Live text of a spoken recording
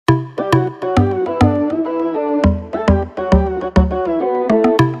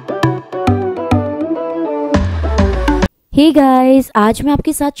Hey guys, आज मैं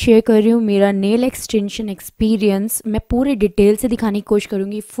आपके साथ शेयर कर रही हूँ मेरा नेल एक्सटेंशन एक्सपीरियंस। मैं पूरे डिटेल से दिखाने की कोशिश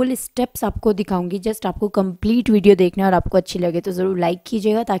करूँगी, फुल स्टेप्स आपको दिखाऊंगी। जस्ट आपको कंप्लीट वीडियो देखना है और आपको अच्छी लगे तो ज़रूर लाइक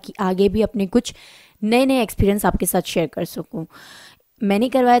कीजिएगा ताकि आगे भी अपने कुछ नए नए एक्सपीरियंस आपके साथ शेयर कर सकूँ। मैंने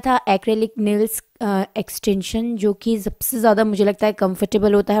करवाया था एक्रेलिक नेल्स एक्सटेंशन, जो कि सबसे ज़्यादा मुझे लगता है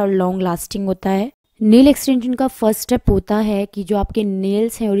कंफर्टेबल होता है और लॉन्ग लास्टिंग होता है। नेल एक्सटेंशन का फर्स्ट स्टेप होता है कि जो आपके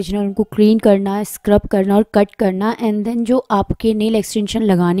नेल्स हैं ओरिजिनल, उनको क्लीन करना, स्क्रब करना और कट करना। एंड देन जो आपके नेल एक्सटेंशन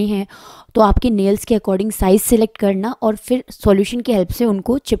लगाने हैं तो आपके नेल्स के अकॉर्डिंग साइज़ सेलेक्ट करना और फिर सॉल्यूशन की हेल्प से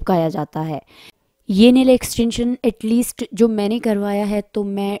उनको चिपकाया जाता है। ये नेल एक्सटेंशन एटलीस्ट जो मैंने करवाया है, तो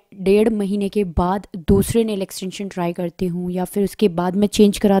मैं 1.5 महीने के बाद दूसरे नेल एक्सटेंशन ट्राई करती हूँ, या फिर उसके बाद मैं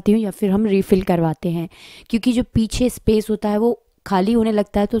चेंज कराती हूँ या फिर हम रीफ़िल करवाते हैं, क्योंकि जो पीछे स्पेस होता है वो खाली होने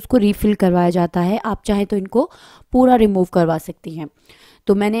लगता है तो उसको रीफ़िल करवाया जाता है। आप चाहें तो इनको पूरा रिमूव करवा सकती हैं।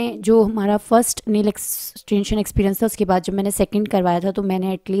 तो मैंने जो हमारा फर्स्ट नेल एक्सटेंशन एक्सपीरियंस था, उसके बाद जब मैंने सेकंड करवाया था तो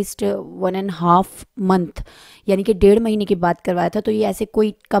मैंने एटलीस्ट 1.5 मंथ यानी कि 1.5 महीने के बाद करवाया था। तो ये ऐसे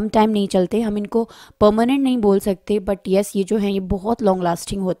कोई कम टाइम नहीं चलते, हम इनको परमानेंट नहीं बोल सकते, बट येस ये जो हैं ये बहुत लॉन्ग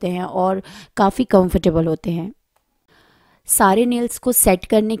लास्टिंग होते हैं और काफ़ी कंफर्टेबल होते हैं। सारे नेल्स को सेट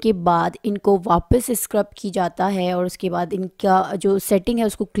करने के बाद इनको वापस स्क्रब की जाता है और उसके बाद इनका जो सेटिंग है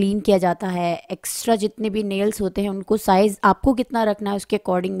उसको क्लीन किया जाता है। एक्स्ट्रा जितने भी नेल्स होते हैं उनको साइज़ आपको कितना रखना है उसके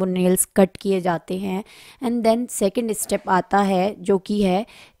अकॉर्डिंग वो नेल्स कट किए जाते हैं। एंड देन सेकंड स्टेप आता है जो कि है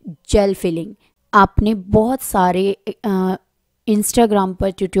जेल फिलिंग। आपने बहुत सारे इंस्टाग्राम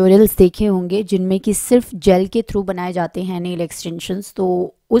पर ट्यूटोरियल्स देखे होंगे जिनमें कि सिर्फ जेल के थ्रू बनाए जाते हैं नेल एक्सटेंशंस।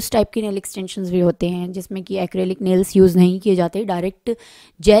 तो उस टाइप के नेल एक्सटेंशंस भी होते हैं जिसमें कि एक्रेलिक नेल्स यूज़ नहीं किए जाते, डायरेक्ट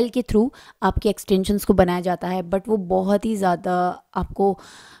जेल के थ्रू आपके एक्सटेंशंस को बनाया जाता है। बट वो बहुत ही ज़्यादा आपको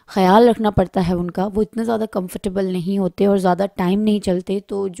ख़याल रखना पड़ता है उनका, वो इतने ज़्यादा कंफर्टेबल नहीं होते और ज़्यादा टाइम नहीं चलते।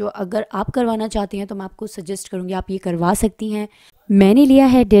 तो जो अगर आप करवाना चाहती हैं तो मैं आपको सजेस्ट करूँगी आप ये करवा सकती हैं। मैंने लिया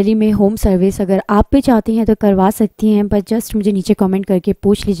है दिल्ली में होम सर्विस, अगर आप भी चाहती हैं तो करवा सकती हैं, पर जस्ट मुझे नीचे कमेंट करके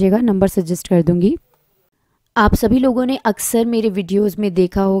पूछ लीजिएगा, नंबर सजेस्ट कर दूँगी। आप सभी लोगों ने अक्सर मेरे वीडियोस में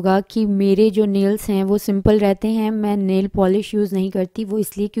देखा होगा कि मेरे जो नेल्स हैं वो सिंपल रहते हैं। मैं नेल पॉलिश यूज़ नहीं करती, वो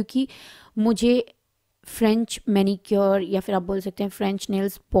इसलिए क्योंकि मुझे फ्रेंच मैनीक्योर या फिर आप बोल सकते हैं फ्रेंच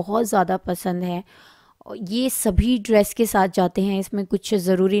नेल्स बहुत ज़्यादा पसंद है। और ये सभी ड्रेस के साथ जाते हैं, इसमें कुछ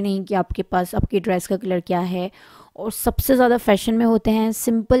ज़रूरी नहीं कि आपके पास आपकी ड्रेस का कलर क्या है। और सबसे ज़्यादा फैशन में होते हैं,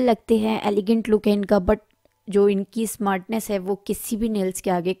 सिंपल लगते हैं, एलिगेंट लुक है इनका, बट जो इनकी स्मार्टनेस है वो किसी भी नेल्स के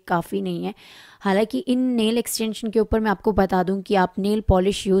आगे काफ़ी नहीं है। हालांकि इन नेल एक्सटेंशन के ऊपर मैं आपको बता दूं कि आप नेल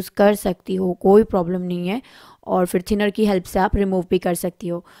पॉलिश यूज़ कर सकती हो, कोई प्रॉब्लम नहीं है, और फिर थिनर की हेल्प से आप रिमूव भी कर सकती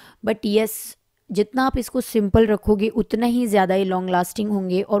हो। बट यस, जितना आप इसको सिंपल रखोगे उतना ही ज़्यादा ये लॉन्ग लास्टिंग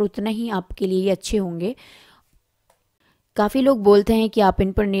होंगे और उतना ही आपके लिए ये अच्छे होंगे। काफ़ी लोग बोलते हैं कि आप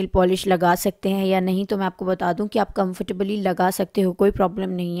इन पर नेल पॉलिश लगा सकते हैं या नहीं, तो मैं आपको बता दूं कि आप कंफर्टेबली लगा सकते हो, कोई प्रॉब्लम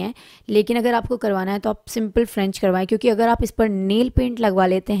नहीं है। लेकिन अगर आपको करवाना है तो आप सिंपल फ्रेंच करवाएं, क्योंकि अगर आप इस पर नेल पेंट लगवा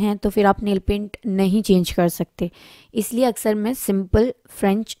लेते हैं तो फिर आप नेल पेंट नहीं चेंज कर सकते। इसलिए अक्सर मैं सिंपल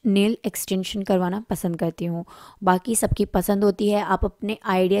फ्रेंच नेल एक्सटेंशन करवाना पसंद करती हूँ। बाकी सबकी पसंद होती है, आप अपने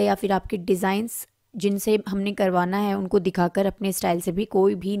आइडिया या फिर आपके डिज़ाइंस जिनसे हमने करवाना है उनको दिखाकर अपने स्टाइल से भी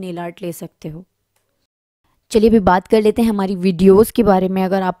कोई भी नेल आर्ट ले सकते हो। चलिए अभी बात कर लेते हैं हमारी वीडियोस के बारे में।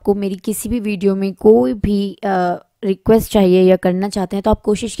 अगर आपको मेरी किसी भी वीडियो में कोई भी रिक्वेस्ट चाहिए या करना चाहते हैं तो आप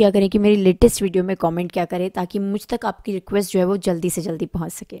कोशिश किया करें कि मेरी लेटेस्ट वीडियो में कमेंट किया करें, ताकि मुझ तक आपकी रिक्वेस्ट जो है वो जल्दी से जल्दी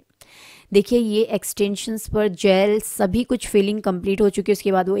पहुंच सके। देखिए, ये एक्सटेंशंस पर जेल सभी कुछ फिलिंग कंप्लीट हो चुकी है,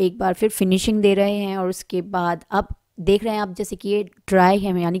 उसके बाद वो एक बार फिर फिनिशिंग दे रहे हैं। और उसके बाद अब देख रहे हैं आप जैसे कि ये ड्राई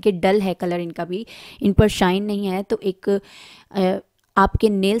है, यानी कि डल है कलर इनका भी, इन पर शाइन नहीं है। तो एक आपके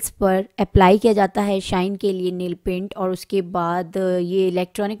नेल्स पर अप्लाई किया जाता है शाइन के लिए नेल पेंट, और उसके बाद ये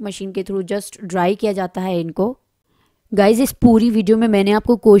इलेक्ट्रॉनिक मशीन के थ्रू जस्ट ड्राई किया जाता है इनको। गाइज़, इस पूरी वीडियो में मैंने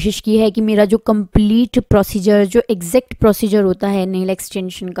आपको कोशिश की है कि मेरा जो कंप्लीट प्रोसीजर, जो एग्जैक्ट प्रोसीजर होता है नेल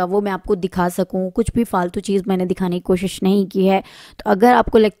एक्सटेंशन का, वो मैं आपको दिखा सकूं। कुछ भी फालतू चीज़ मैंने दिखाने की कोशिश नहीं की है। तो अगर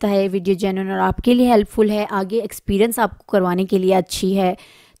आपको लगता है वीडियो जेन्युइन और आपके लिए हेल्पफुल है, आगे एक्सपीरियंस आपको करवाने के लिए अच्छी है,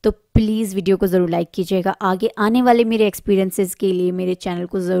 तो प्लीज़ वीडियो को ज़रूर लाइक कीजिएगा। आगे आने वाले मेरे एक्सपीरियंसेस के लिए मेरे चैनल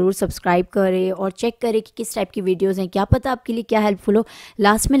को ज़रूर सब्सक्राइब करें और चेक करें कि किस टाइप की वीडियोस हैं, क्या पता आपके लिए क्या हेल्पफुल हो।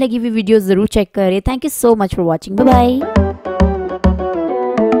 लास्ट में लगी हुई वीडियो ज़रूर चेक करें। Thank you so much for watching, bye bye.